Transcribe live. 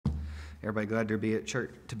Everybody glad to be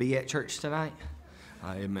at church tonight?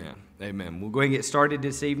 Amen. Amen. We'll go ahead and get started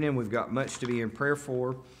this evening. We've got much to be in prayer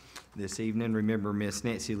for this evening. Remember Miss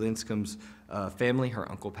Nancy Linscomb's family. Her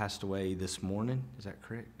uncle passed away this morning. Is that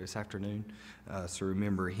correct? This afternoon. So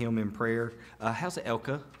remember him in prayer. How's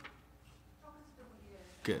Elka?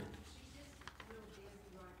 Good.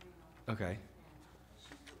 Okay.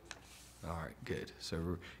 All right, good.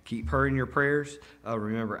 So keep her in your prayers.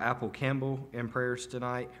 Remember Apple Campbell in prayers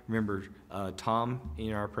tonight. Remember Tom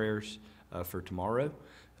in our prayers for tomorrow.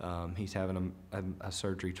 He's having a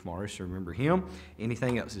surgery tomorrow, so remember him.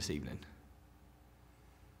 Anything else this evening?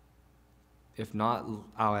 If not,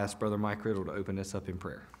 I'll ask Brother Mike Riddle to open us up in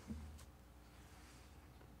prayer.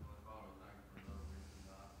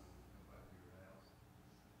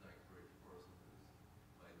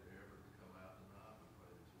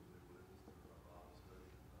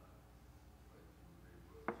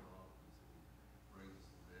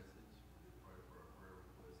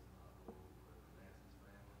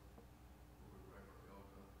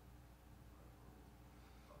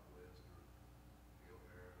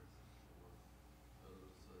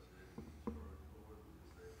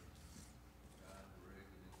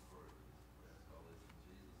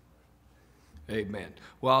 Amen.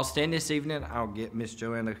 Well, I'll stand this evening. I'll get Miss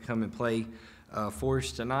Joanna to come and play for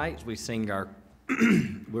us tonight. We sing our,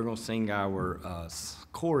 we're going to sing our our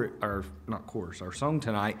song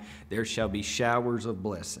tonight. There shall be showers of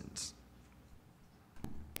blessings.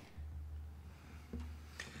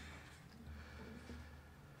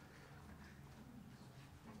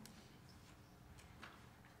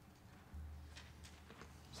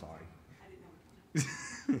 Sorry.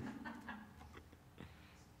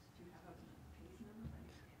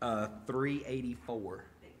 384.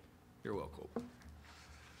 You're welcome.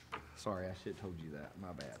 Sorry, I should have told you that.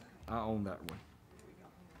 My bad. I own that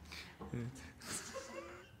one.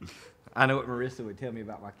 I know what Marissa would tell me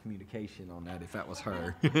about my communication on that if that was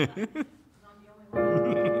her.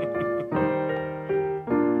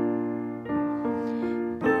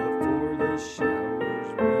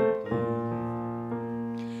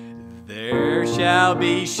 There shall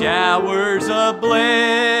be showers of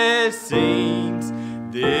blessings.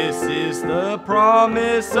 This is the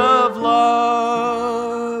promise of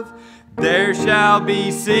love. There shall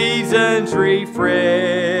be seasons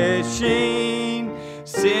refreshing,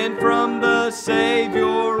 sent from the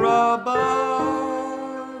Savior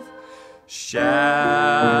above. Showers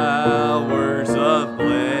of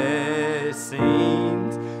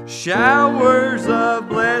blessings, showers of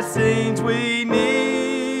blessings we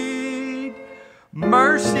need.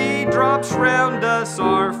 Mercy drops round us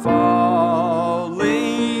are falling,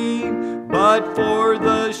 but for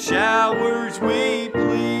the showers we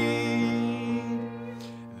plead.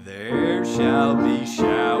 There shall be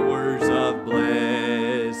showers of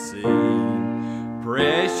blessing,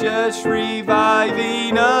 precious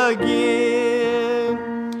reviving again,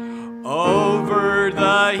 over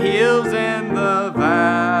the hills and the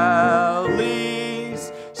valleys,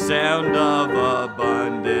 sound of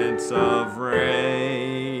abundance of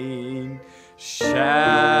rain.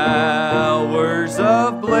 Showers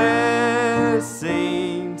of blessings,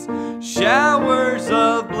 showers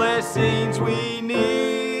of blessings we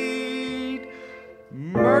need.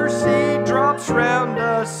 Mercy drops round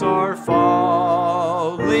us are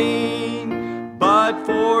falling, but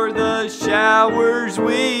for the showers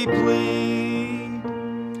we plead.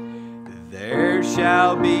 There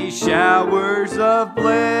shall be showers of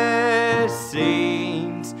blessings,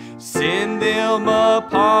 send them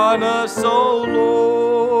upon us, O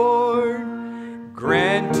Lord.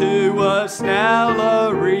 Grant to us now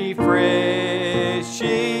a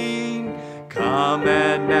refreshing. Come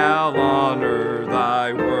and now honor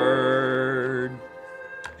thy word.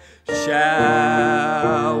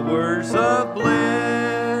 Showers of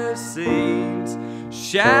blessings,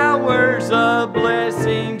 showers of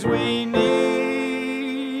blessings we need.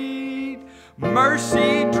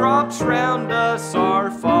 Mercy drops round us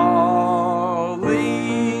are falling,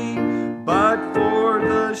 but for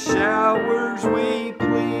the showers we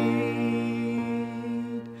plead.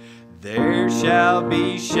 There shall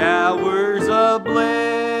be showers of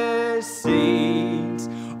blessings,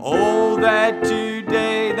 oh, that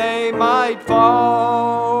today they might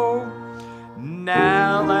fall.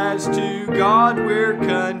 Now as to God we're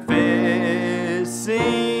confessing,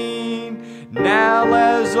 now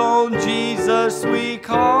as on Jesus we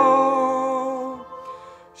call.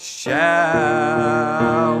 Showers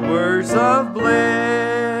of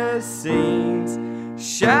blessings,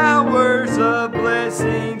 showers of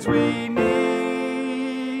blessings we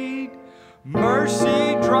need.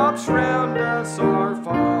 Mercy drops round us are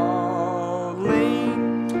falling,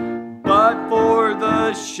 but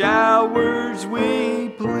the showers we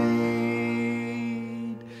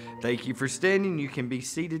plead. Thank you for standing. You can be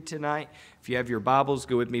seated tonight. If you have your Bibles,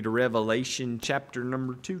 go with me to Revelation chapter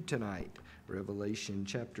number 2 tonight. Revelation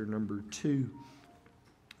chapter number 2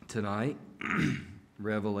 tonight.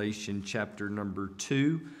 Revelation chapter number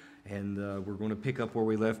 2. And we're going to pick up where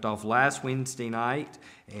we left off last Wednesday night.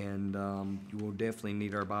 And we'll definitely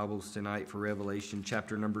need our Bibles tonight for Revelation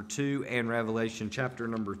chapter number 2 and Revelation chapter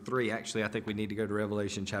number 3. Actually, I think we need to go to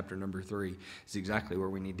Revelation chapter number 3. It's exactly where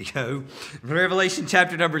we need to go. Revelation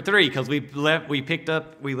chapter number 3, because we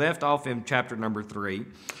left off in chapter number 3.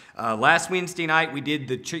 Last Wednesday night, we did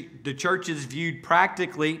the churches viewed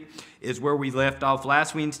practically is where we left off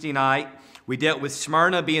last Wednesday night. We dealt with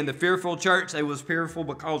Smyrna being the fearful church. They was fearful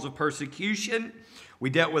because of persecution. We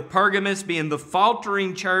dealt with Pergamos being the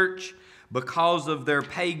faltering church because of their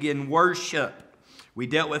pagan worship. We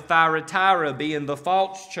dealt with Thyatira being the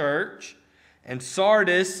false church, and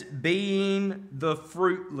Sardis being the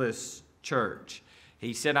fruitless church.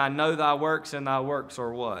 He said, I know thy works, and thy works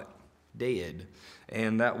are what? Dead.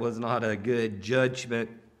 And that was not a good judgment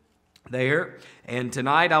there. And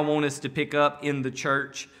tonight I want us to pick up in the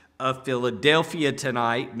church of Philadelphia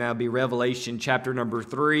tonight. Now be Revelation chapter number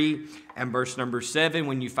 3 and verse number 7.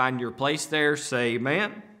 When you find your place there, say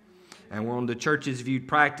amen. And we're on the churches viewed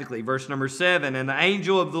practically. Verse number 7, and the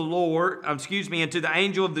angel of the Lord, and to the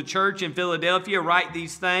angel of the church in Philadelphia write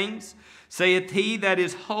these things, saith he that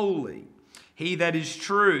is holy, he that is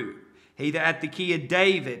true, he that hath the key of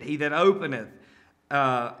David, he that openeth,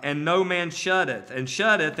 and no man shutteth,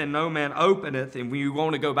 and no man openeth. And when you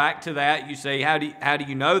want to go back to that, you say, how do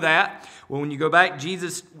you know that? Well, when you go back,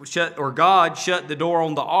 God shut the door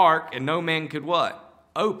on the ark, and no man could what?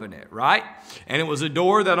 Open it, right? And it was a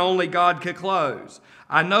door that only God could close.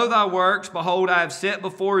 I know thy works, behold, I have set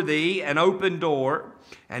before thee an open door,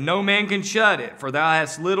 and no man can shut it, for thou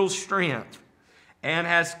hast little strength, and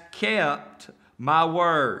hast kept my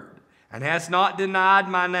word, and hast not denied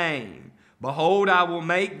my name. Behold, I will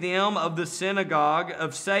make them of the synagogue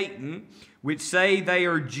of Satan, which say they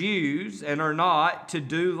are Jews and are not,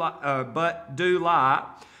 but do lie.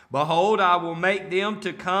 Behold, I will make them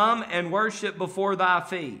to come and worship before thy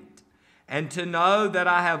feet, and to know that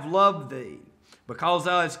I have loved thee, because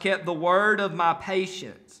thou hast kept the word of my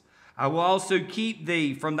patience. I will also keep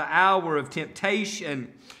thee from the hour of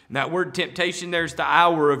temptation. And that word temptation, there's the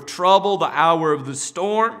hour of trouble, the hour of the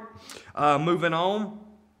storm. Moving on.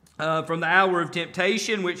 From the hour of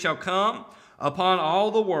temptation which shall come upon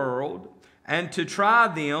all the world, and to try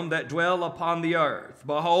them that dwell upon the earth.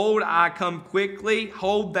 Behold, I come quickly.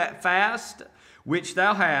 Hold that fast which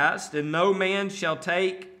thou hast, and no man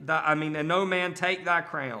take thy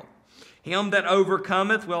crown. Him that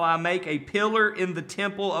overcometh will I make a pillar in the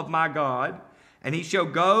temple of my God, and he shall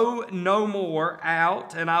go no more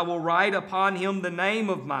out, and I will write upon him the name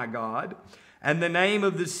of my God, and the name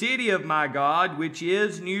of the city of my God, which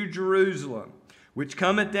is New Jerusalem, which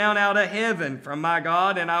cometh down out of heaven from my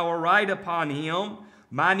God, and I will write upon him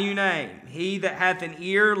my new name. He that hath an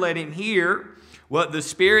ear, let him hear what the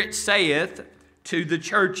Spirit saith to the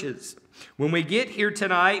churches. When we get here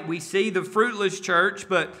tonight, we see the fruitless church,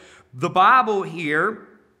 but the Bible here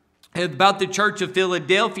about the church of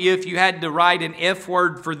Philadelphia, if you had to write an F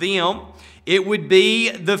word for them, it would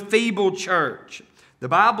be the feeble church. The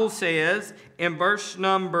Bible says in verse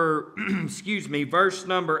number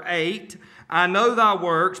 8, I know thy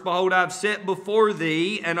works, behold, I have set before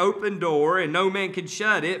thee an open door, and no man can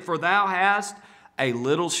shut it, for thou hast a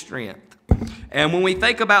little strength. And when we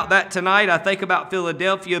think about that tonight, I think about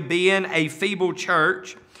Philadelphia being a feeble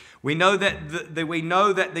church. We know that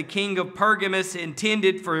the king of Pergamos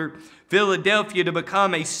intended for Philadelphia to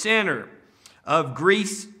become a center of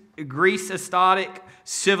Greece-Asiatic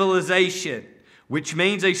civilization, which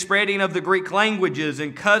means a spreading of the Greek languages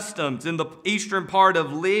and customs in the eastern part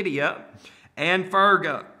of Lydia and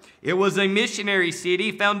Phrygia. It was a missionary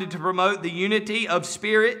city founded to promote the unity of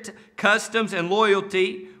spirit, customs, and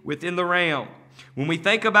loyalty within the realm. When we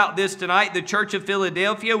think about this tonight, the Church of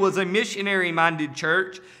Philadelphia was a missionary-minded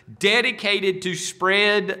church dedicated to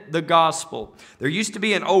spread the gospel. There used to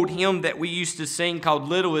be an old hymn that we used to sing called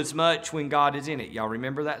Little is Much When God is in It. Y'all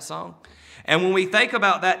remember that song? And when we think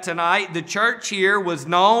about that tonight, the church here was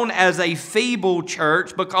known as a feeble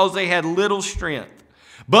church because they had little strength.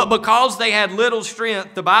 But because they had little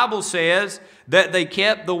strength, the Bible says that they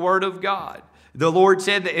kept the word of God. The Lord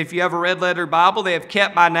said that if you have a red letter Bible, they have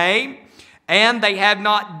kept my name, and they have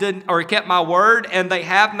not kept my word, and they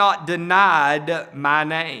have not denied my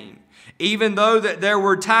name. Even though that there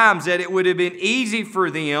were times that it would have been easy for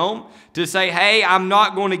them to say, hey, I'm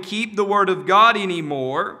not going to keep the word of God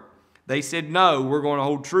anymore, They said, no, we're going to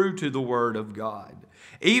hold true to the Word of God.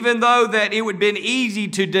 Even though that it would have been easy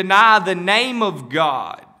to deny the name of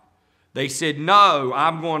God, they said, no,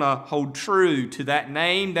 I'm going to hold true to that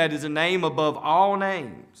name that is a name above all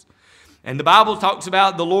names. And the Bible talks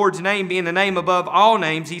about the Lord's name being the name above all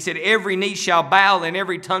names. He said, every knee shall bow and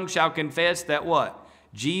every tongue shall confess that what?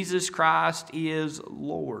 Jesus Christ is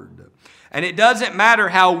Lord. And it doesn't matter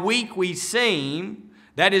how weak we seem.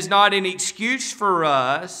 That is not an excuse for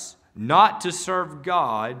us not to serve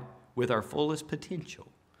God with our fullest potential.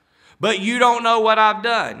 But you don't know what I've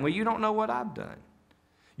done. Well, you don't know what I've done.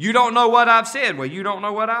 You don't know what I've said. Well, you don't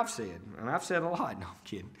know what I've said. And I've said a lot. No, I'm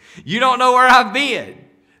kidding. You don't know where I've been.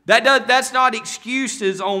 That's not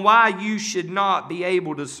excuses on why you should not be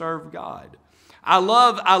able to serve God. I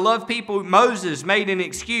love people. Moses made an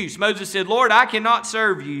excuse. Moses said, Lord, I cannot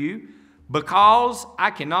serve you because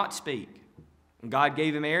I cannot speak. And God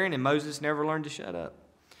gave him Aaron, and Moses never learned to shut up.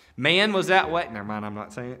 Man was that way. Never mind, I'm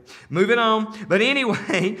not saying it. Moving on. But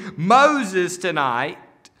anyway, Moses tonight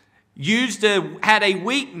had a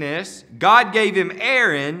weakness. God gave him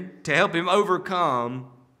Aaron to help him overcome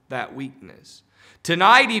that weakness.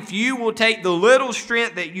 Tonight, if you will take the little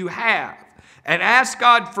strength that you have and ask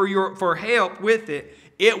God for help with it,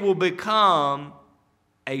 it will become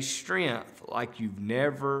a strength like you've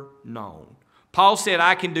never known. Paul said,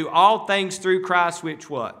 I can do all things through Christ, which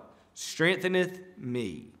what? Strengtheneth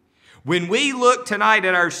me. When we look tonight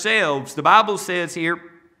at ourselves, the Bible says here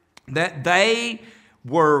that they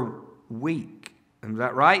were weak. Is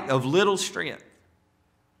that right? Of little strength.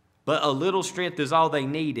 But a little strength is all they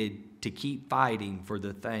needed to keep fighting for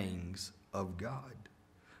the things of God.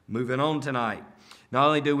 Moving on tonight. Not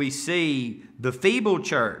only do we see the feeble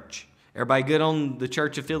church. Everybody good on the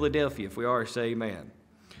Church of Philadelphia? If we are, say amen.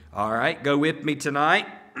 All right, go with me tonight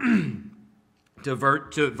to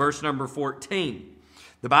verse number 14.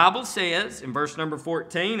 The Bible says in verse number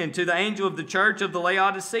 14, and to the angel of the church of the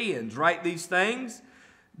Laodiceans, write these things,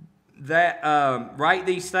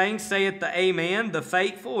 saith the Amen, the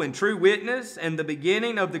faithful and true witness, and the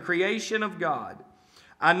beginning of the creation of God.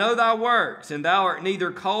 I know thy works, and thou art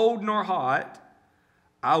neither cold nor hot.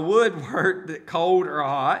 I would were that cold or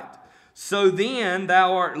hot. So then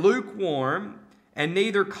thou art lukewarm, and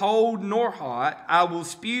neither cold nor hot. I will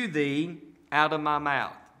spew thee out of my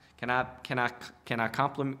mouth. Can I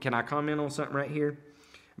comment on something right here?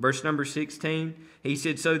 Verse number 16. He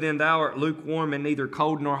said, so then thou art lukewarm and neither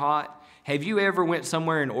cold nor hot. Have you ever went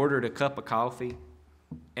somewhere and ordered a cup of coffee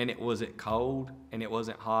and it wasn't cold and it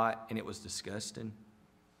wasn't hot and it was disgusting?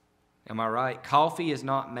 Am I right? Coffee is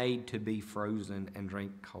not made to be frozen and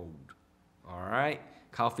drink cold. All right?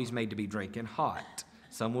 Coffee's made to be drinking hot.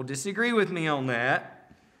 Some will disagree with me on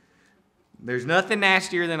that. There's nothing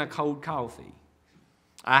nastier than a cold coffee.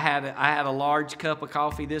 I had a large cup of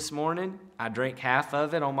coffee this morning. I drank half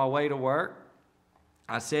of it on my way to work.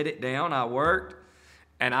 I set it down. I worked.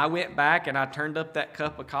 And I went back and I turned up that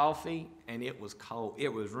cup of coffee and it was cold. It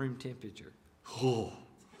was room temperature. Oh,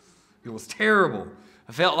 it was terrible.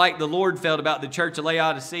 I felt like the Lord felt about the church of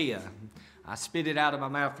Laodicea. I spit it out of my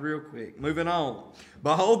mouth real quick. Moving on.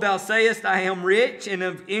 Behold, thou sayest, I am rich and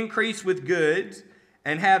have increased with goods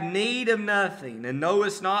and have need of nothing, and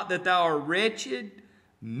knowest not that thou art wretched,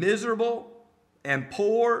 miserable, and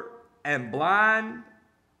poor, and blind,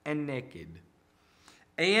 and naked.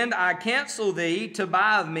 And I counsel thee to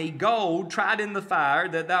buy of me gold tried in the fire,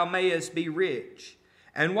 that thou mayest be rich,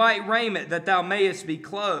 and white raiment, that thou mayest be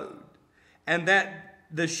clothed, and that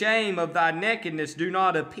the shame of thy nakedness do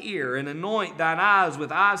not appear, and anoint thine eyes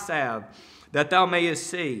with eye salve, that thou mayest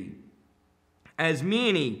see. As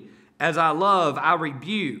many as I love, I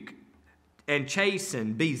rebuke and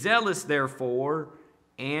chasten. Be zealous, therefore,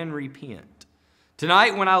 and repent.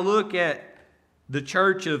 Tonight, when I look at the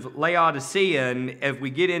church of Laodicea, and if we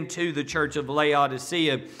get into the church of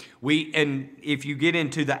Laodicea, and if you get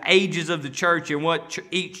into the ages of the church and what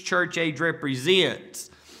each church age represents,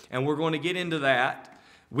 and we're going to get into that,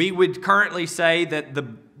 we would currently say that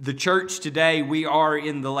the church today, we are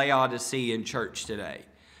in the Laodicean church today.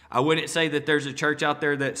 I wouldn't say that there's a church out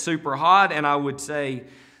there that's super hot, and I would say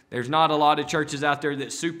there's not a lot of churches out there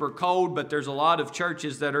that's super cold, but there's a lot of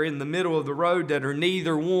churches that are in the middle of the road that are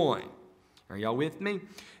neither one. Are y'all with me?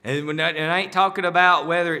 And I ain't talking about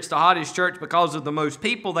whether it's the hottest church because of the most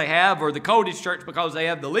people they have or the coldest church because they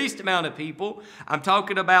have the least amount of people. I'm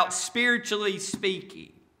talking about spiritually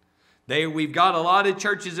speaking. We've got a lot of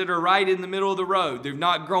churches that are right in the middle of the road. They've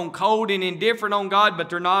not grown cold and indifferent on God, but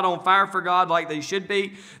they're not on fire for God like they should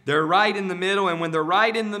be. They're right in the middle, and when they're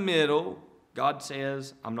right in the middle, God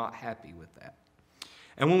says, I'm not happy with that.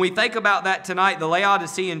 And when we think about that tonight, the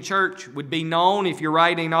Laodicean church would be known, if you're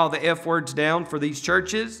writing all the F words down for these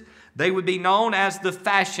churches, they would be known as the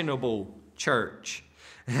fashionable church.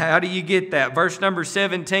 How do you get that? Verse number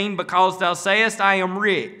 17, because thou sayest, I am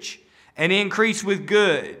rich, and increase with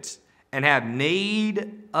goods, and have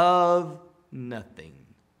need of nothing.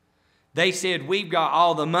 They said, we've got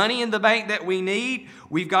all the money in the bank that we need.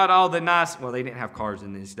 We've got all the nice, well, they didn't have cars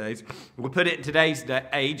in these days. We'll put it in today's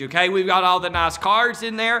age, okay? We've got all the nice cars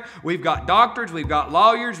in there. We've got doctors. We've got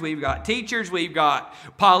lawyers. We've got teachers. We've got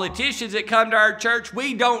politicians that come to our church.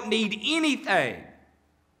 We don't need anything.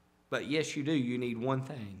 But yes, you do. You need one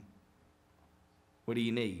thing. What do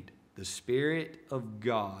you need? The Spirit of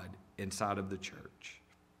God inside of the church.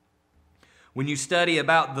 When you study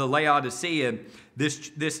about the Laodicea,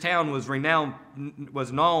 this town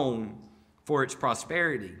was known for its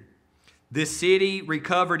prosperity. This city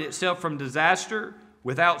recovered itself from disaster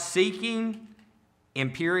without seeking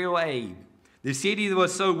imperial aid. The city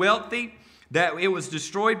was so wealthy that it was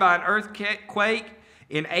destroyed by an earthquake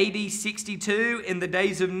in AD 62 in the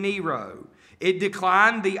days of Nero. It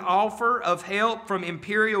declined the offer of help from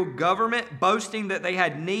imperial government, boasting that they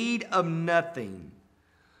had need of nothing.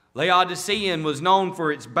 Laodicean was known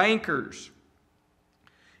for its bankers.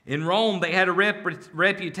 In Rome, they had a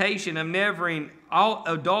reputation of never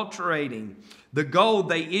adulterating the gold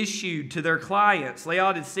they issued to their clients.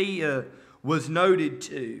 Laodicea was noted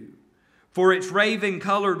too for its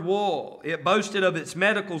raven-colored wool. It boasted of its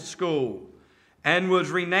medical school and was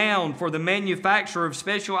renowned for the manufacture of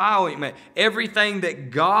special ointment. Everything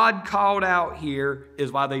that God called out here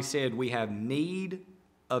is why they said we have need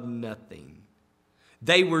of nothing.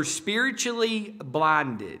 They were spiritually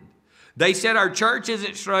blinded. They said our church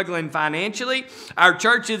isn't struggling financially. Our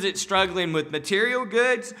church isn't struggling with material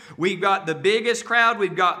goods. We've got the biggest crowd.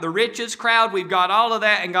 We've got the richest crowd. We've got all of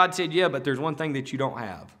that. And God said, yeah, but there's one thing that you don't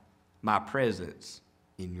have. My presence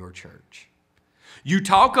in your church. You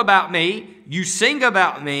talk about me. You sing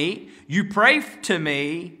about me. You pray to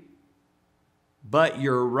me. But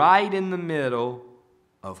you're right in the middle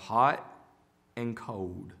of hot and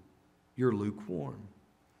cold. You're lukewarm.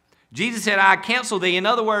 Jesus said, I counsel thee. In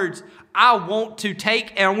other words, I want to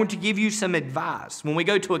take and I want to give you some advice. When we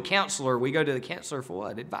go to a counselor, we go to the counselor for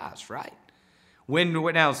what? Advice, right?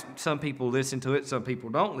 Now, some people listen to it, some people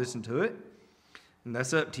don't listen to it. And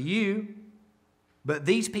that's up to you. But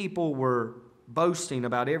these people were boasting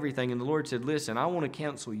about everything. And the Lord said, listen, I want to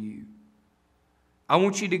counsel you. I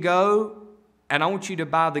want you to go and I want you to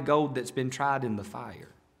buy the gold that's been tried in the fire.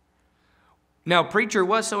 Now, preacher,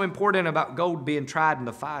 what's so important about gold being tried in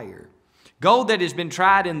the fire? Gold that has been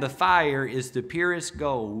tried in the fire is the purest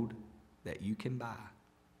gold that you can buy.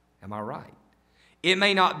 Am I right? It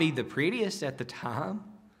may not be the prettiest at the time,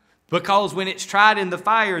 because when it's tried in the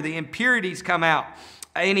fire, the impurities come out,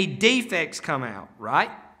 any defects come out,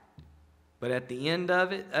 right? But at the end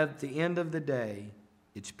of it, at the end of the day,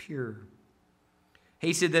 it's pure.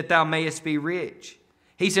 He said that thou mayest be rich.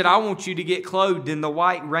 He said, I want you to get clothed in the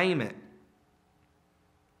white raiment,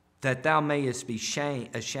 that thou mayest be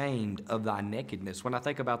ashamed of thy nakedness. When I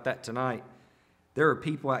think about that tonight, there are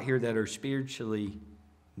people out here that are spiritually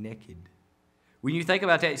naked. When you think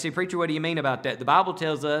about that, you say, preacher, what do you mean about that? The Bible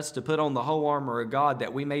tells us to put on the whole armor of God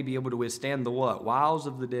that we may be able to withstand the what? Wiles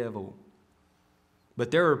of the devil.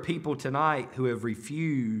 But there are people tonight who have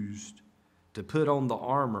refused to put on the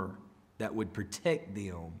armor that would protect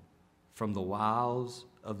them from the wiles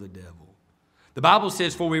of the devil. The Bible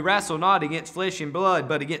says, for we wrestle not against flesh and blood,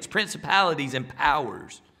 but against principalities and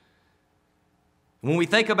powers. When we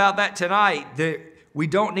think about that tonight, we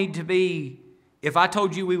don't need to be, if I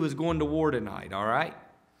told you we was going to war tonight, all right?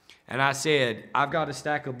 And I said, I've got a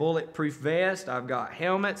stack of bulletproof vests, I've got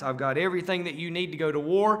helmets, I've got everything that you need to go to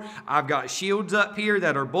war. I've got shields up here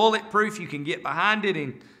that are bulletproof. You can get behind it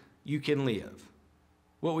and you can live.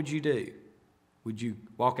 What would you do? Would you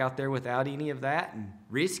walk out there without any of that and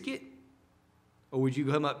risk it? Or would you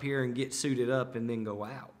come up here and get suited up and then go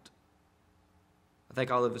out? I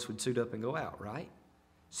think all of us would suit up and go out, right?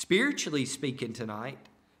 Spiritually speaking tonight,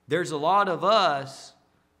 there's a lot of us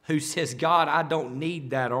who says, God, I don't need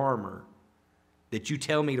that armor that you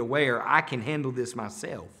tell me to wear. I can handle this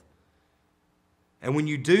myself. And when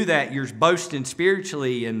you do that, you're boasting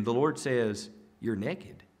spiritually, and the Lord says, you're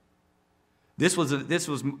naked. This was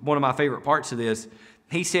one of my favorite parts of this.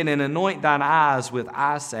 He said, and anoint thine eyes with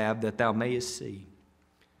eye salve that thou mayest see.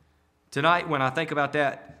 Tonight, when I think about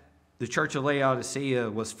that, the church of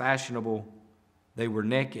Laodicea was fashionable. They were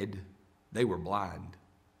naked. They were blind.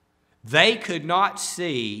 They could not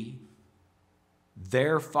see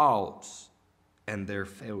their faults and their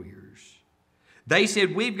failures. They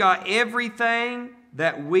said, we've got everything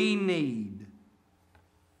that we need.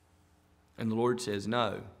 And the Lord says,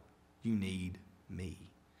 no, you need me.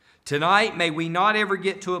 Tonight, may we not ever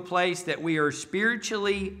get to a place that we are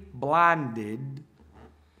spiritually blinded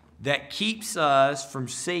that keeps us from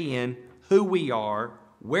seeing who we are,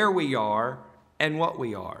 where we are, and what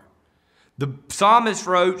we are. The psalmist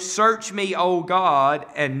wrote, search me, O God,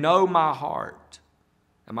 and know my heart.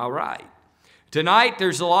 Am I right? Tonight,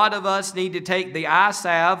 there's a lot of us need to take the eye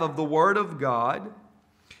salve of the Word of God,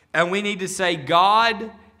 and we need to say,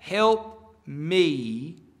 God, help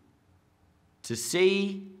me to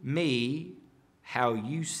see me how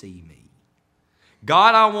you see me.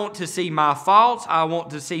 God, I want to see my faults. I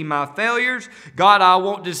want to see my failures. God, I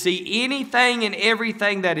want to see anything and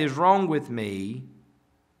everything that is wrong with me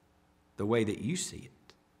the way that you see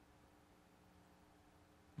it.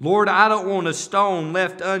 Lord, I don't want a stone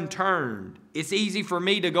left unturned. It's easy for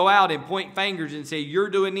me to go out and point fingers and say, you're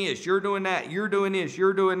doing this, you're doing that, you're doing this,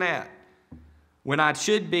 you're doing that. When I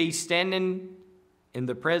should be standing in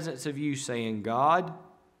the presence of you saying, God,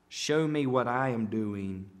 show me what I am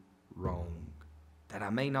doing wrong, that I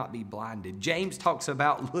may not be blinded. James talks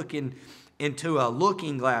about looking into a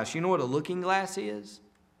looking glass. You know what a looking glass is?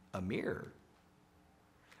 A mirror.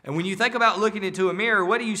 And when you think about looking into a mirror,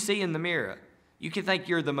 what do you see in the mirror? You can think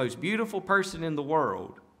you're the most beautiful person in the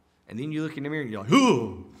world. And then you look in the mirror and you're like,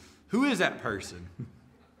 who is that person?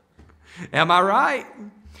 Am I right?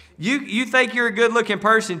 You think you're a good-looking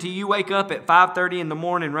person till you wake up at 5:30 in the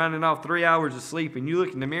morning running off 3 hours of sleep, and you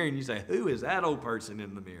look in the mirror and you say, who is that old person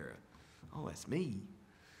in the mirror? Oh, that's me.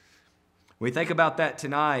 We think about that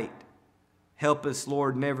tonight. Help us,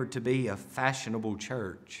 Lord, never to be a fashionable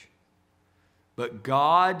church. But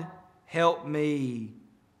God, help me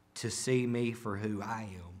to see me for who I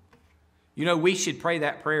am. You know, we should pray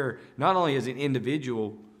that prayer not only as an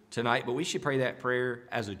individual tonight, but we should pray that prayer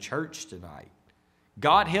as a church tonight.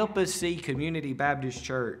 God, help us see Community Baptist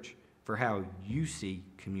Church for how you see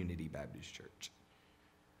Community Baptist Church.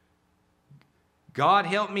 God,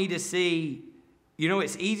 help me to see, you know,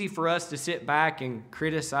 it's easy for us to sit back and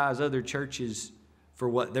criticize other churches for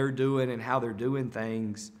what they're doing and how they're doing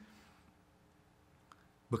things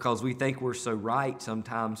because we think we're so right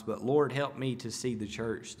sometimes. But Lord, help me to see the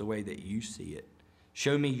church the way that you see it.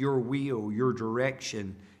 Show me your will, your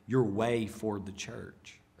direction, your way for the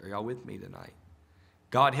church. Are y'all with me tonight?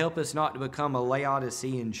 God, help us not to become a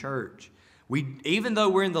Laodicean church. Even though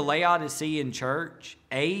we're in the Laodicean church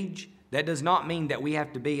age, that does not mean that we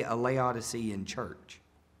have to be a Laodicean church.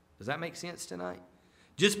 Does that make sense tonight?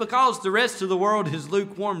 Just because the rest of the world is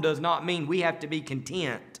lukewarm does not mean we have to be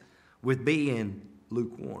content with being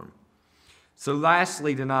lukewarm. So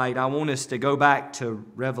lastly tonight, I want us to go back to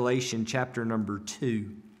Revelation chapter number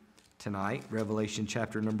 2 tonight. Revelation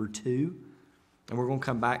chapter number 2. And we're going to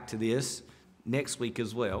come back to this next week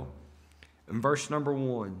as well. In verse number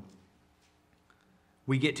 1,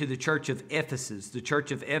 we get to the church of Ephesus. The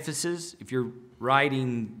church of Ephesus, if you're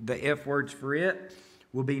writing the F words for it,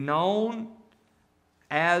 will be known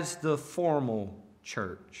as the formal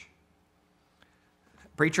church.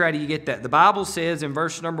 Preacher, how do you get that? The Bible says in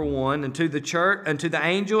verse number 1, unto the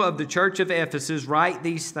angel of the church of Ephesus write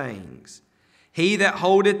these things. He that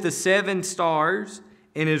holdeth the 7 stars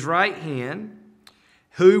in his right hand,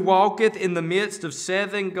 who walketh in the midst of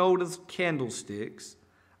 7 golden candlesticks,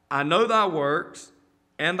 I know thy works,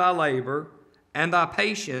 and thy labor, and thy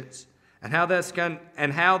patience, and how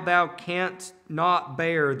thou canst not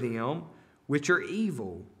bear them which are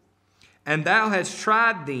evil. And thou hast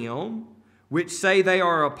tried them which say they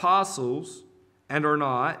are apostles, and are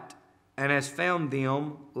not, and hast found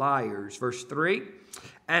them liars. Verse 3,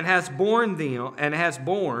 and hast borne, and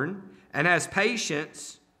hast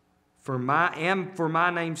patience, for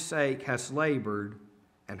my name's sake hast labored,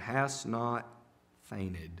 and hast not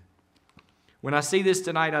fainted. When I see this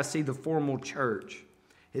tonight, I see the formal church.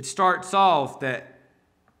 It starts off that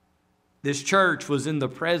this church was in the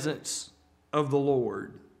presence of the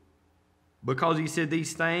Lord. Because he said,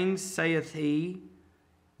 these things saith he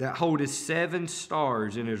that holdeth 7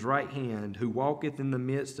 stars in his right hand, who walketh in the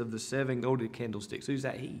midst of the 7 golden candlesticks. Who's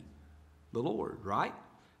that he? The Lord, right?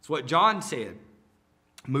 It's what John said.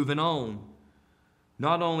 Moving on.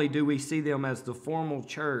 Not only do we see them as the formal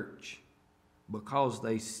church, because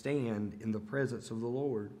they stand in the presence of the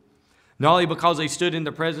Lord. Not only because they stood in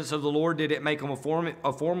the presence of the Lord did it make them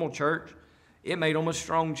a formal church, it made them a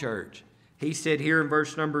strong church. He said here in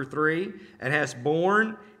verse number 3, and hast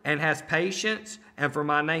borne, and hast patience, and for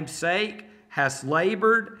my name's sake hast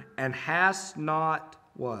labored, and hast not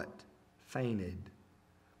what? Fainted.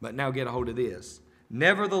 But now get a hold of this.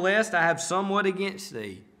 Nevertheless, I have somewhat against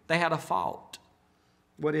thee. They had a fault.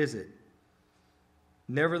 What is it?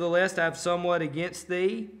 Nevertheless, I have somewhat against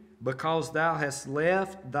thee, because thou hast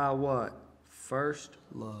left thy what? First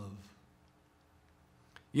love.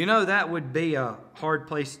 You know, that would be a hard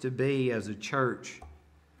place to be as a church.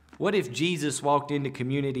 What if Jesus walked into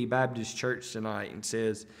Community Baptist Church tonight and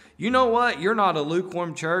says, you know what? You're not a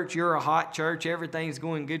lukewarm church. You're a hot church. Everything's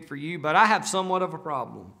going good for you, but I have somewhat of a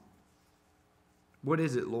problem. What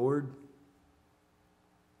is it, Lord?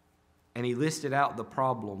 And he listed out the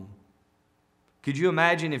problem. Could you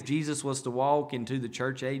imagine if Jesus was to walk into the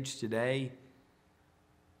church age today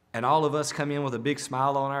and all of us come in with a big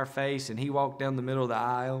smile on our face and he walked down the middle of the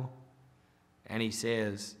aisle and he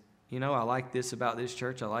says, you know, I like this about this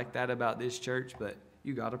church, I like that about this church, but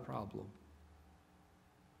you got a problem.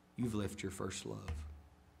 You've left your first love.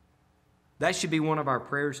 That should be one of our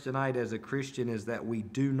prayers tonight as a Christian, is that we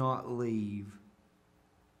do not leave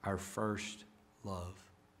our first love.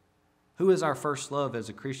 Who is our first love as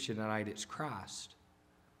a Christian tonight? It's Christ,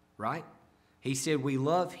 right? He said we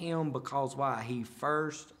love him because why? He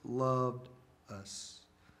first loved us.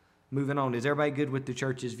 Moving on. Is everybody good with the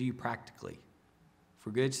church's view practically? If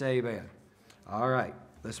we're good, say amen. All right.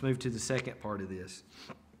 Let's move to the second part of this.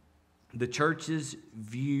 The church's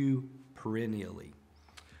view perennially.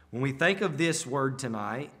 When we think of this word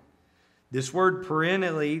tonight, this word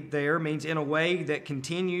perennially there means in a way that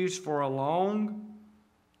continues for a long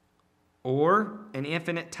or an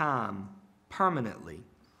infinite time, permanently.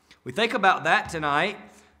 We think about that tonight.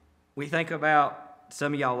 We think about,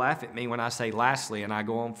 some of y'all laugh at me when I say lastly, and I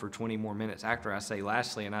go on for 20 more minutes after I say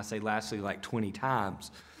lastly, and I say lastly like 20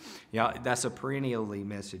 times. Yeah, that's a perennially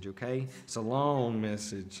message, okay? It's a long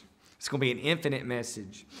message. It's going to be an infinite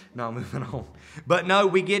message. No, moving on. But no,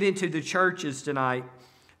 we get into the churches tonight,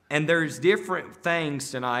 and there's different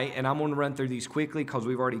things tonight, and I'm going to run through these quickly because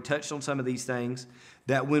we've already touched on some of these things,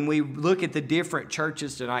 that when we look at the different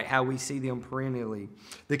churches tonight, how we see them perennially.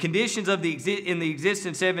 The conditions of in the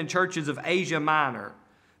existing 7 churches of Asia Minor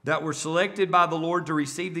that were selected by the Lord to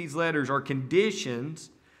receive these letters are conditions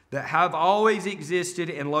that have always existed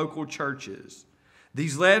in local churches.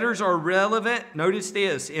 These letters are relevant, notice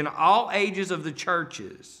this, in all ages of the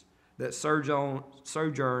churches that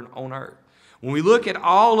sojourn on earth. When we look at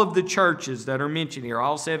all of the churches that are mentioned here,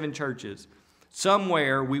 all 7 churches,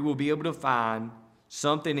 somewhere we will be able to find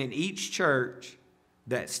something in each church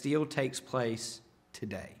that still takes place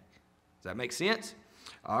today. Does that make sense?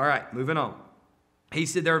 All right, moving on. He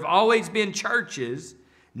said there have always been churches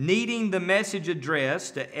needing the message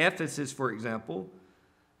addressed to Ephesus, for example.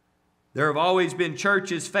 There have always been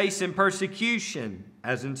churches facing persecution,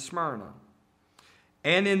 as in Smyrna,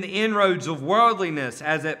 and in the inroads of worldliness,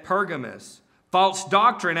 as at Pergamos, false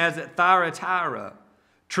doctrine, as at Thyatira,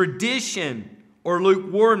 tradition or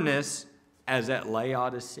lukewarmness, as at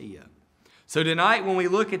Laodicea. So tonight, when we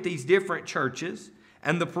look at these different churches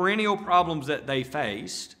and the perennial problems that they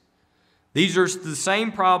faced, these are the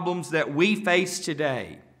same problems that we face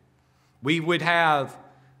today. We would have,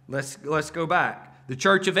 let's go back. The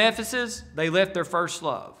church of Ephesus, they left their first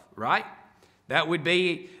love, right? That would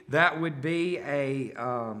be a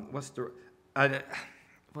what's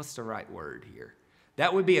the right word here?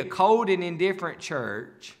 That would be a cold and indifferent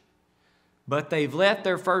church, but they've left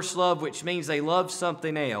their first love, which means they love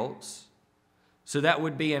something else. So that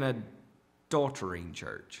would be an adultering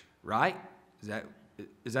church, right?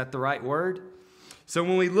 Is that the right word? So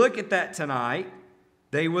when we look at that tonight,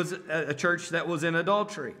 they was a church that was in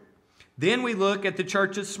adultery. Then we look at the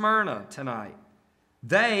church of Smyrna tonight.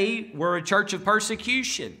 They were a church of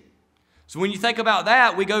persecution. So when you think about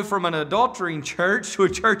that, we go from an adultering church to a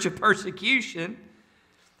church of persecution.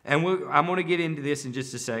 And I'm going to get into this in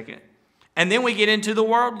just a second. And then we get into the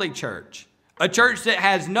worldly church. A church that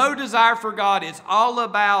has no desire for God. It's all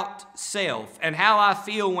about self and how I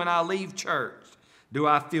feel when I leave church. Do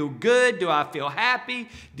I feel good? Do I feel happy?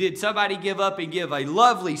 Did somebody give up and give a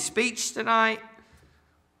lovely speech tonight?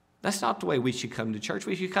 That's not the way we should come to church.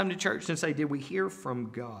 We should come to church and say, did we hear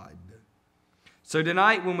from God? So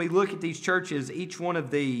tonight, when we look at these churches, each one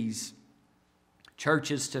of these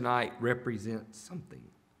churches tonight represents something.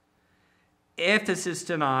 Ephesus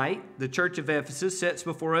tonight, the church of Ephesus, sets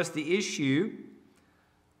before us the issue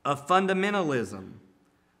of fundamentalism.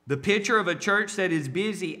 The picture of a church that is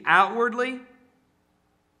busy outwardly,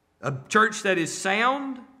 a church that is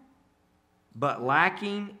sound, but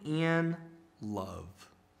lacking in love.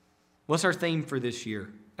 What's our theme for this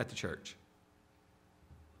year at the church?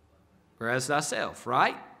 Whereas thyself,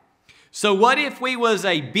 right? So what if we was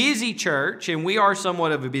a busy church, and we are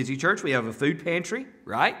somewhat of a busy church. We have a food pantry,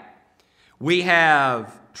 right? We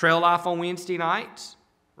have trail life on Wednesday nights,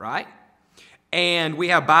 right? And we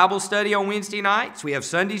have Bible study on Wednesday nights. We have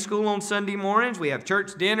Sunday school on Sunday mornings. We have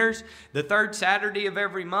church dinners the third Saturday of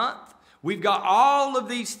every month. We've got all of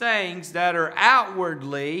these things that are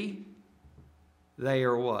outwardly, they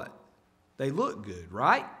are what? They look good,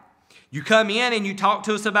 right? You come in and you talk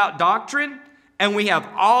to us about doctrine, and we have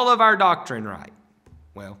all of our doctrine right.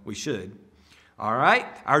 Well, we should. All right?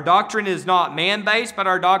 Our doctrine is not man-based, but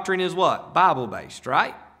our doctrine is what? Bible-based,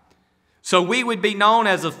 right? So we would be known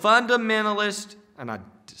as a fundamentalist, and I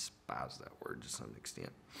despise that word to some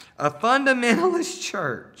extent, a fundamentalist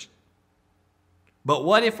church. But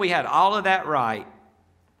what if we had all of that right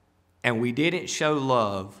and we didn't show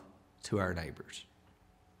love to our neighbors?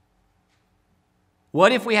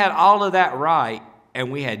 What if we had all of that right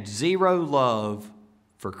and we had zero love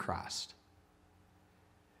for Christ?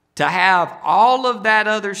 To have all of that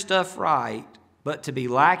other stuff right, but to be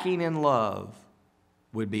lacking in love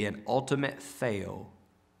would be an ultimate fail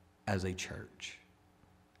as a church.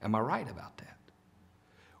 Am I right about that?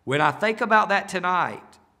 When I think about that tonight,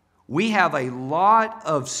 we have a lot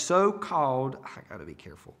of so-called, I got to be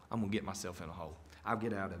careful. I'm going to get myself in a hole. I'll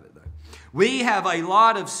get out of it though. We have a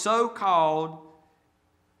lot of so-called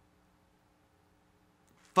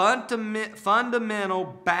fundamental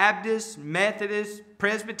Baptists, Methodists,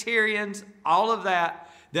 Presbyterians, all of that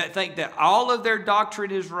think that all of their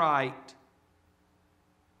doctrine is right.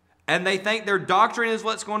 And they think their doctrine is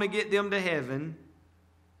what's going to get them to heaven.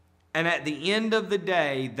 And at the end of the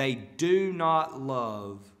day, they do not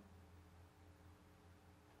love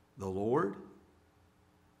the Lord,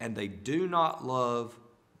 and they do not love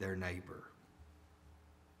their neighbor.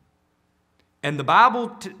 And the Bible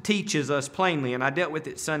teaches us plainly, and I dealt with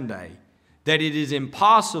it Sunday, that it is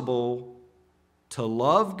impossible to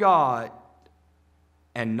love God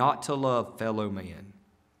and not to love fellow man.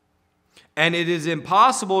 And it is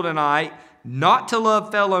impossible tonight not to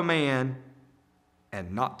love fellow man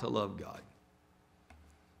and not to love God.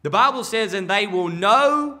 The Bible says, and they will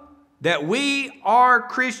know that we are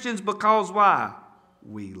Christians because why?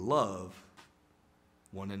 We love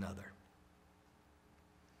one another.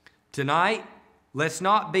 Tonight, let's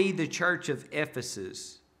not be the church of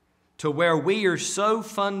Ephesus to where we are so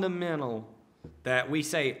fundamental that we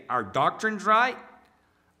say our doctrine's right,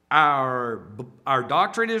 our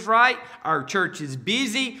doctrine is right, our church is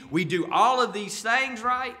busy, we do all of these things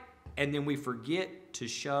right, and then we forget to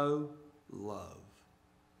show love.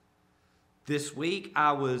 This week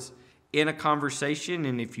I was in a conversation,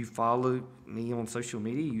 and if you follow me on social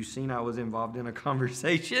media, you've seen I was involved in a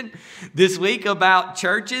conversation this week about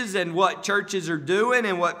churches and what churches are doing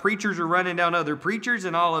and what preachers are running down other preachers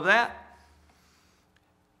and all of that.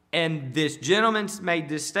 And this gentleman made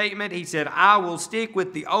this statement. He said, I will stick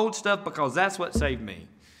with the old stuff because that's what saved me.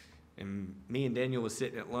 And me and Daniel was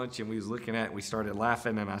sitting at lunch, and we was looking at it. We started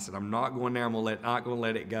laughing, and I said, I'm not going there. I'm not going to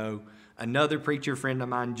let it go. Another preacher friend of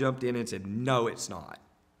mine jumped in and said, no, it's not.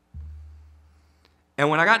 And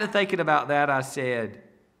when I got to thinking about that, I said,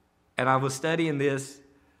 and I was studying this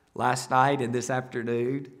last night and this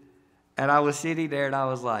afternoon, and I was sitting there and I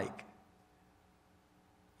was like,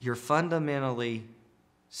 you're fundamentally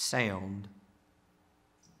sound,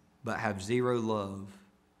 but have zero love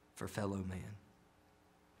for fellow man.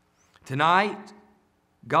 Tonight,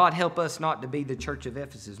 God help us not to be the church of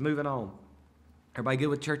Ephesus. Moving on. Everybody good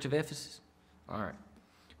with church of Ephesus? All right.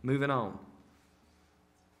 Moving on.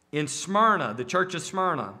 In Smyrna, the church of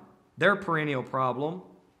Smyrna, their perennial problem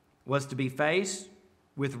was to be faced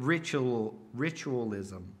with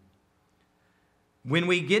ritualism. When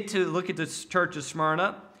we get to look at the church of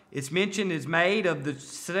Smyrna, it's mentioned as made of the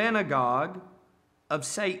synagogue of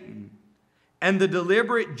Satan and the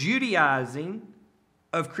deliberate Judaizing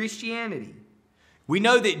of Christianity. We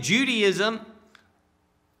know that Judaism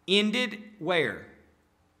ended where?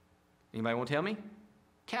 Anybody want to tell me?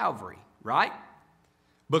 Calvary, right?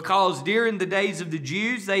 Because during the days of the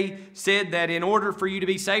Jews, they said that in order for you to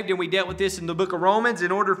be saved, and we dealt with this in the book of Romans, in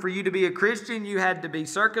order for you to be a Christian, you had to be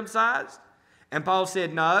circumcised. And Paul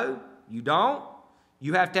said, no, you don't.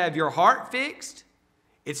 You have to have your heart fixed.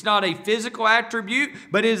 It's not a physical attribute,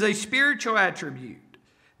 but it is a spiritual attribute.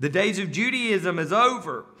 The days of Judaism is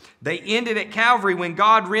over. They ended at Calvary when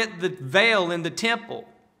God rent the veil in the temple,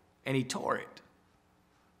 and he tore it.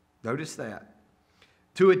 Notice that.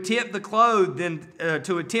 To attempt to clothe the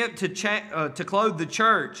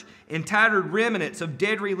church in tattered remnants of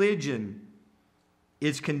dead religion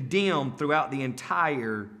is condemned throughout the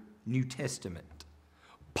entire New Testament.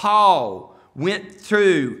 Paul went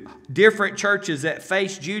through different churches that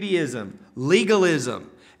faced Judaism,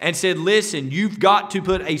 legalism, and said, listen, you've got to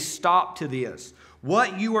put a stop to this.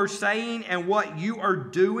 What you are saying and what you are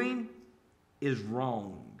doing is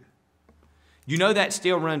wrong. You know that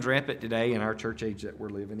still runs rampant today in our church age that we're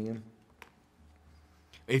living in.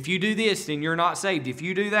 If you do this, then you're not saved. If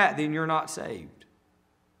you do that, then you're not saved.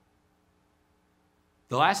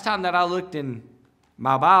 The last time that I looked in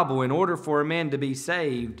my Bible, in order for a man to be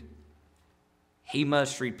saved, he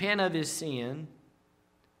must repent of his sin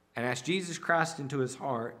and ask Jesus Christ into his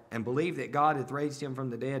heart and believe that God hath raised him from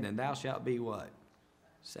the dead, and thou shalt be what?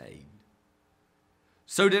 Saved.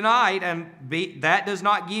 So tonight, that does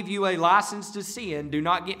not give you a license to sin. Do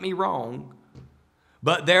not get me wrong.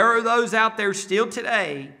 But there are those out there still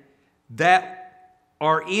today that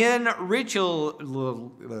are in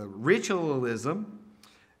ritualism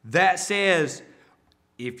that says,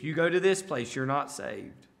 if you go to this place, you're not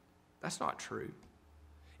saved. That's not true.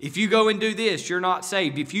 If you go and do this, you're not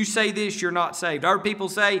saved. If you say this, you're not saved. Our people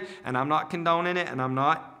say, and I'm not condoning it, and I'm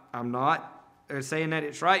not saying that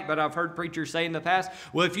it's right, but I've heard preachers say in the past,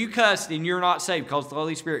 well, if you cuss, then you're not saved because the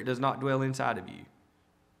Holy Spirit does not dwell inside of you.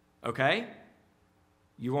 Okay?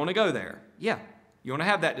 You want to go there? Yeah. You want to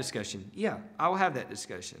have that discussion? Yeah, I will have that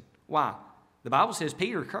discussion. Why? The Bible says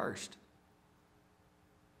Peter cursed.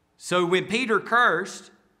 So when Peter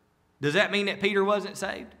cursed, does that mean that Peter wasn't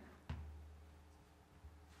saved?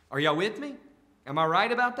 Are y'all with me? Am I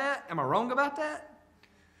right about that? Am I wrong about that?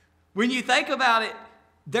 When you think about it,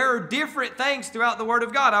 there are different things throughout the Word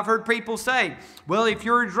of God. I've heard people say, well, if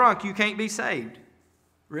you're drunk, you can't be saved.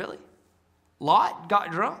 Really? Lot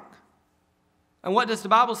got drunk. And what does the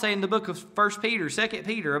Bible say in the book of 1 Peter, 2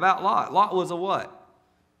 Peter about Lot? Lot was a what?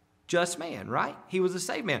 Just man, right? He was a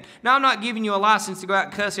saved man. Now, I'm not giving you a license to go out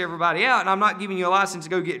and cuss everybody out, and I'm not giving you a license to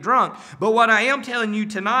go get drunk. But what I am telling you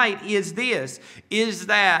tonight is this, is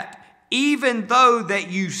that even though that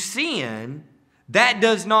you sin, that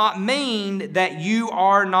does not mean that you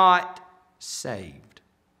are not saved.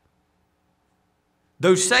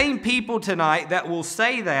 Those same people tonight that will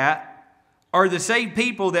say that are the same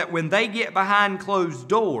people that when they get behind closed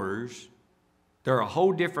doors, they're a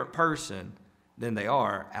whole different person than they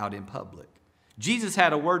are out in public. Jesus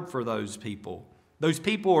had a word for those people. Those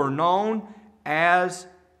people are known as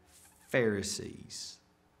Pharisees.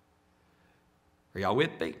 Are y'all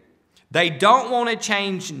with me? They don't want to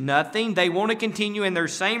change nothing. They want to continue in their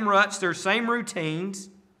same ruts, their same routines,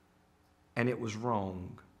 and it was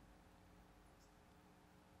wrong.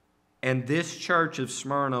 And this church of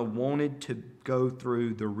Smyrna wanted to go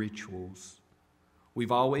through the rituals.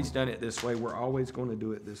 We've always done it this way. We're always going to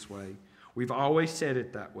do it this way. We've always said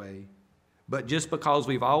it that way. But just because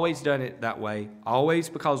we've always done it that way, always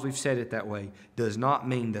because we've said it that way, does not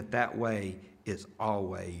mean that that way is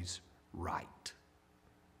always right.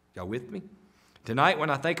 Y'all with me? Tonight, when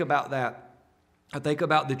I think about that, I think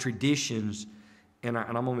about the traditions, and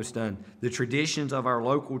I'm almost done, the traditions of our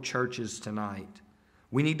local churches tonight.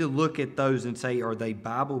 We need to look at those and say, are they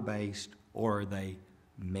Bible-based or are they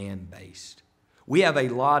man-based? We have a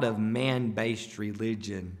lot of man-based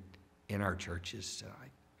religion in our churches tonight.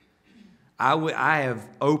 I have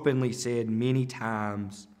openly said many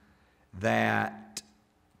times that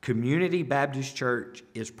Community Baptist Church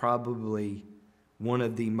is probably one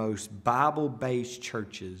of the most Bible-based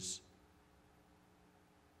churches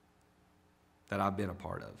that I've been a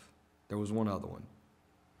part of. There was one other one.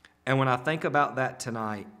 And when I think about that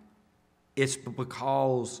tonight, it's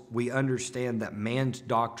because we understand that man's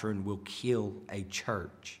doctrine will kill a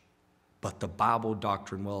church, but the Bible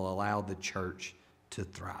doctrine will allow the church to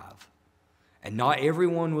thrive. And not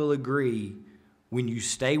everyone will agree when you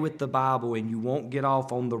stay with the Bible and you won't get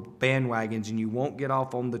off on the bandwagons and you won't get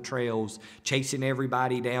off on the trails chasing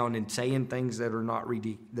everybody down and saying things that are not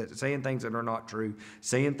saying things that are not true,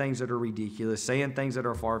 saying things that are ridiculous, saying things that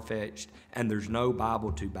are far-fetched, and there's no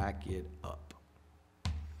Bible to back it up.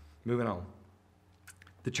 Moving on.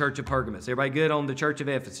 The church of Pergamos. Everybody good on the church of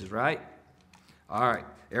Ephesus, right? All right.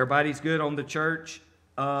 Everybody's good on the church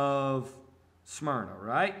of Smyrna,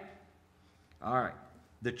 right? All right.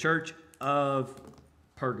 The church of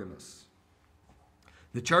Pergamos.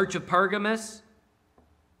 The church of Pergamos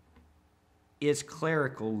is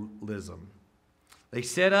clericalism. They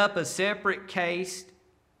set up a separate case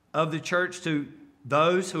of the church to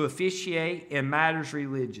those who officiate in matters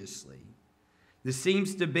religiously. This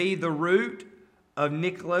seems to be the root of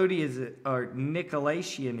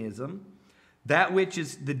Nicolaitanism, that which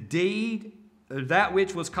is the deed, that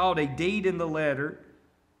which was called a deed in the letter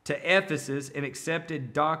to Ephesus and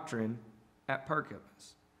accepted doctrine at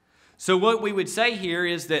Pergamos. So what we would say here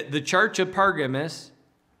is that the church of Pergamos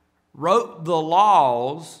wrote the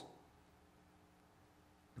laws,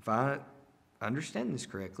 if I understand this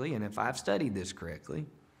correctly and if I've studied this correctly,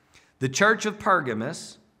 the church of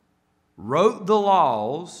Pergamos wrote the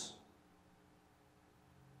laws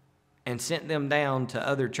and sent them down to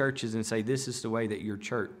other churches and say, this is the way that your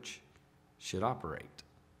church should operate.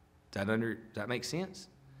 Does that make sense?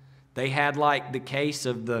 They had like the case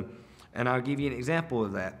of and I'll give you an example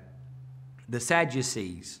of that. The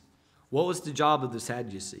Sadducees. What was the job of the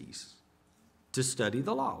Sadducees? To study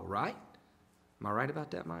the law, right? Am I right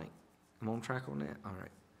about that, Mike? I'm on track on that? All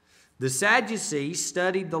right. The Sadducees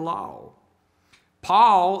studied the law.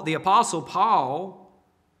 Paul, the Apostle Paul,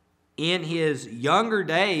 in his younger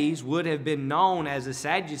days would have been known as a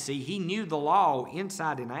Sadducee. He knew the law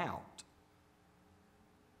inside and out.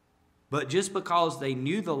 But just because they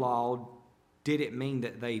knew the law didn't mean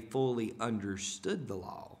that they fully understood the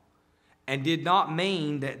law, and did not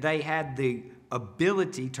mean that they had the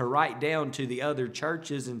ability to write down to the other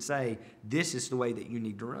churches and say, this is the way that you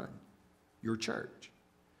need to run your church.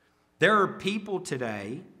 There are people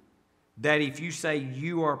today that if you say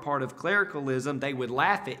you are part of clericalism, they would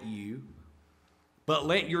laugh at you, but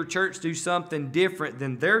let your church do something different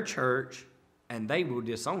than their church, and they will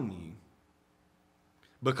disown you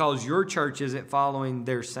because your church isn't following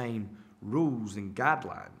their same rules and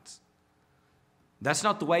guidelines. That's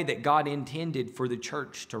not the way that God intended for the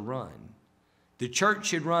church to run. The church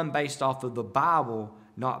should run based off of the Bible,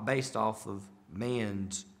 not based off of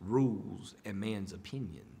man's rules and man's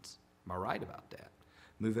opinions. Am I right about that?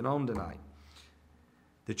 Moving on tonight.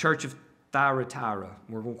 The church of Thyatira.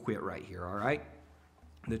 We're going to quit right here, all right?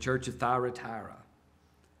 The church of Thyatira.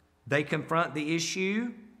 They confront the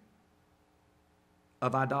issue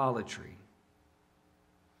of idolatry.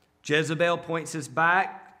 Jezebel points us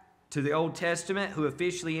back to the Old Testament, who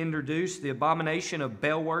officially introduced the abomination of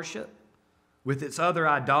Baal worship with its other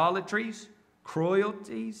idolatries,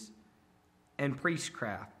 cruelties, and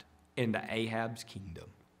priestcraft into Ahab's kingdom.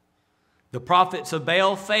 The prophets of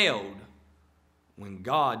Baal failed when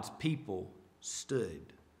God's people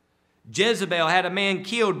stood. Jezebel had a man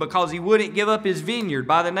killed because he wouldn't give up his vineyard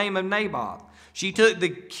by the name of Naboth. She took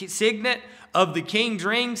the signet of the king's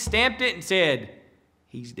ring, stamped it, and said,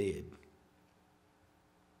 he's dead.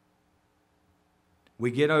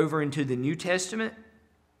 We get over into the New Testament.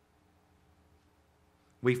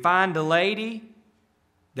 We find a lady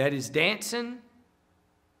that is dancing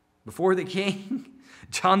before the king.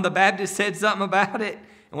 John the Baptist said something about it.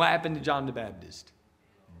 And what happened to John the Baptist?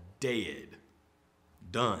 Dead.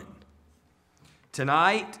 Done.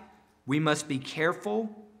 Tonight, we must be careful,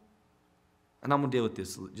 and I'm going to deal with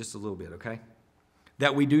this just a little bit, okay?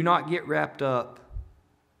 That we do not get wrapped up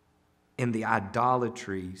in the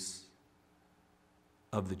idolatries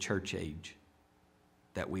of the church age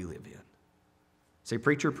that we live in. Say,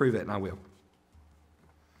 preacher, prove it, and I will.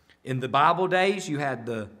 In the Bible days, you had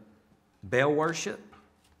the Baal worship.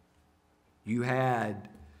 You had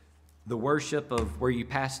the worship of where you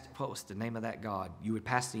passed, what was the name of that god? You would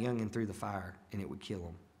pass the youngin through the fire, and it would kill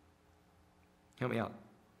them. Help me out.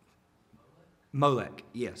 Molech,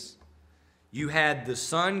 yes. You had the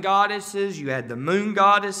sun goddesses. You had the moon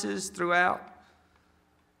goddesses throughout.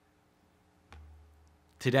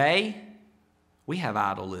 Today, we have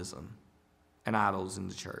idolism and idols in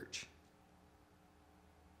the church.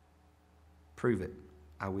 Prove it.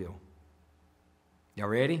 I will. Y'all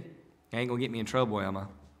ready? You ain't going to get me in trouble, am I?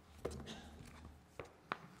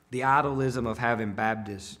 The idolism of having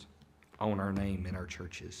Baptist on our name in our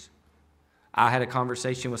churches. I had a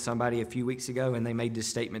conversation with somebody a few weeks ago, and they made this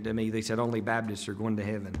statement to me. They said, only Baptists are going to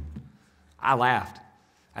heaven. I laughed.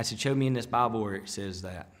 I said, show me in this Bible where it says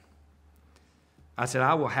that. I said,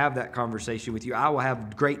 I will have that conversation with you. I will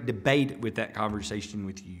have great debate with that conversation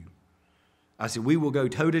with you. I said, we will go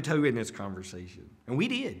toe-to-toe in this conversation. And we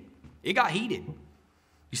did. It got heated.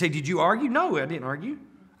 You say, did you argue? No, I didn't argue.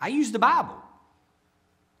 I used the Bible.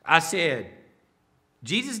 I said,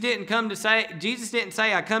 Jesus didn't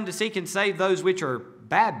say, I come to seek and save those which are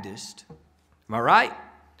Baptist. Am I right?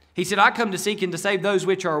 He said, I come to seek and to save those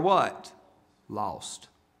which are what? Lost.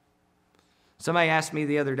 Somebody asked me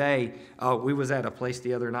the other day, I was at a place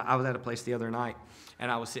the other night,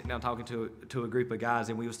 and I was sitting down talking to a group of guys,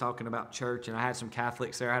 and we was talking about church, and I had some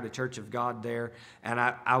Catholics there. I had a Church of God there, and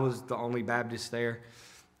I was the only Baptist there.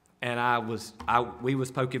 And I was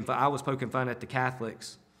poking fun at the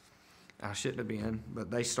Catholics. I shouldn't have been,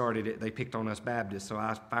 but they started it. They picked on us Baptists, so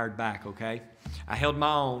I fired back, okay? I held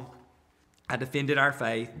my own. I defended our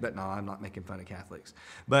faith, but no, I'm not making fun of Catholics.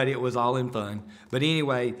 But it was all in fun. But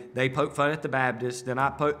anyway, they poked fun at the Baptists,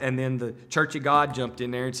 and then the Church of God jumped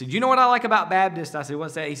in there and said, you know what I like about Baptists? I said,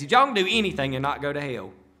 what's that? He said, y'all can do anything and not go to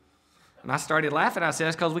hell. And I started laughing. I said,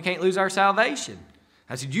 that's because we can't lose our salvation.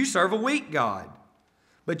 I said, you serve a weak God.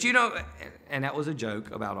 But you know, and that was a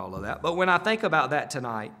joke about all of that. But when I think about that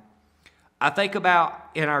tonight, I think about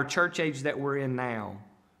in our church age that we're in now,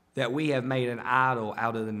 that we have made an idol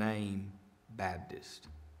out of the name Baptist.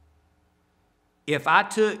 If I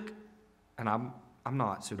took, and I'm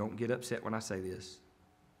not, so don't get upset when I say this,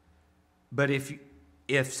 but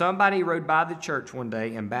if somebody rode by the church one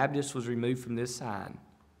day and Baptist was removed from this sign,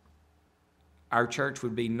 our church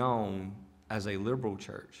would be known as a liberal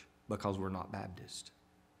church because we're not Baptist.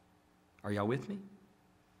 Are y'all with me?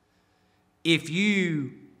 If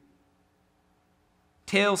you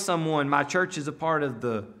tell someone my church is a part of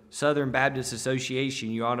the Southern Baptist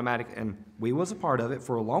Association, you automatically, and we was a part of it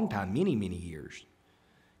for a long time, many, many years,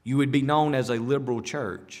 you would be known as a liberal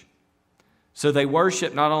church. So they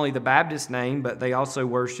worship not only the Baptist name, but they also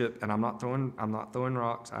worship, and I'm not throwing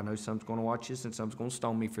rocks. I know some's going to watch this and some's going to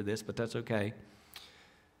stone me for this, but that's okay.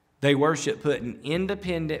 They worship putting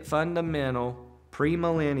independent, fundamental,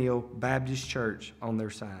 premillennial Baptist church on their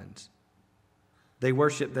signs. They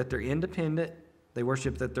worship that they're independent, they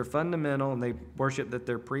worship that they're fundamental, and they worship that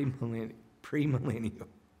they're premillennial.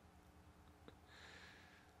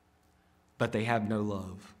 But they have no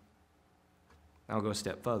love. I'll go a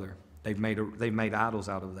step further. They've made idols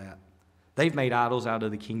out of that. They've made idols out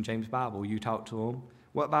of the King James Bible. You talk to them.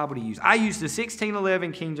 What Bible do you use? I use the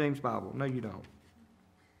 1611 King James Bible. No, you don't.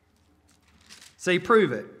 Say,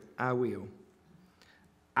 prove it. I will.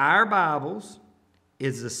 Our Bibles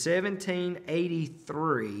is the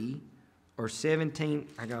 1783 or 17,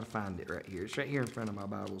 I got to find it right here. It's right here in front of my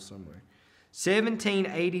Bible somewhere.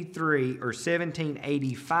 1783 or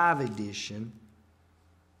 1785 edition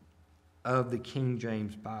of the King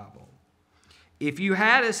James Bible. If you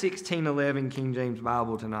had a 1611 King James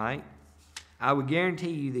Bible tonight, I would guarantee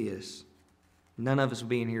you this. None of us would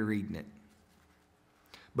be in here reading it.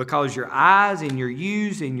 Because your I's and your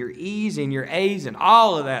U's and your E's and your A's and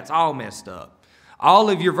all of that's all messed up. All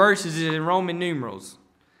of your verses is in Roman numerals.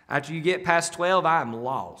 After you get past 12, I am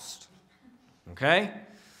lost. Okay?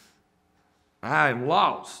 I am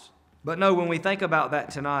lost. But no, when we think about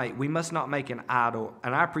that tonight, we must not make an idol.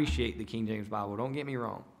 And I appreciate the King James Bible. Don't get me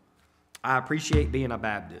wrong. I appreciate being a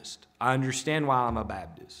Baptist. I understand why I'm a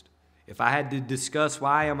Baptist. If I had to discuss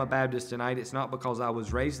why I'm a Baptist tonight, it's not because I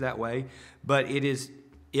was raised that way, but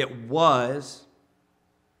it was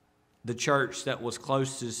the church that was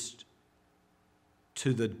closest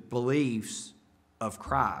to the beliefs of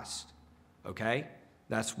Christ. Okay?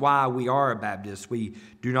 That's why we are a Baptist. We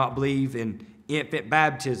do not believe in infant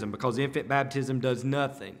baptism because infant baptism does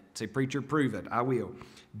nothing. Say, preacher, prove it. I will.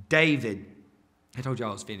 David, I told you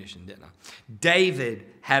I was finishing, didn't I? David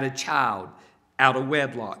had a child out of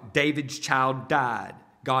wedlock. David's child died.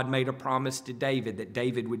 God made a promise to David that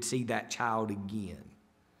David would see that child again.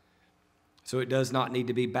 So it does not need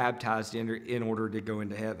to be baptized in order to go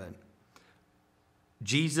into heaven.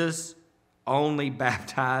 Jesus only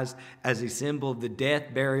baptized as a symbol of the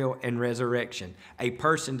death, burial, and resurrection. A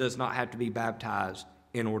person does not have to be baptized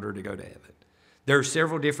in order to go to heaven. There are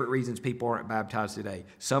several different reasons people aren't baptized today.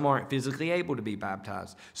 Some aren't physically able to be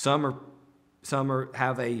baptized. Some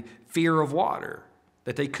have a fear of water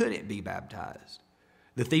that they couldn't be baptized.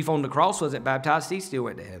 The thief on the cross wasn't baptized. He still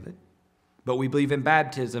went to heaven. But we believe in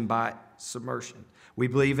baptism by submersion. We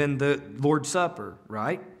believe in the Lord's Supper,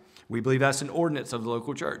 right? We believe that's an ordinance of the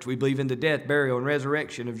local church. We believe in the death, burial, and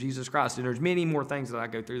resurrection of Jesus Christ. And there's many more things that I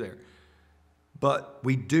go through there. But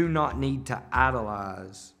we do not need to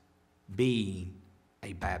idolize being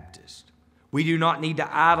a Baptist. We do not need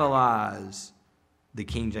to idolize the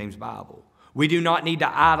King James Bible. We do not need to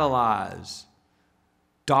idolize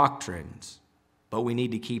doctrines. But we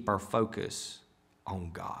need to keep our focus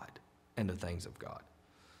on God and the things of God.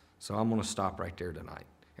 So I'm going to stop right there tonight.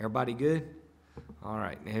 Everybody good? All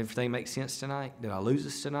right. Everything makes sense tonight? Did I lose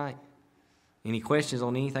us tonight? Any questions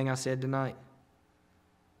on anything I said tonight?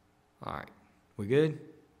 All right. We good?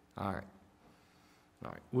 All right.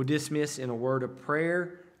 All right. We'll dismiss in a word of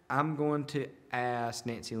prayer. I'm going to ask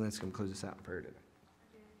Nancy Linscomb to close us out in prayer today.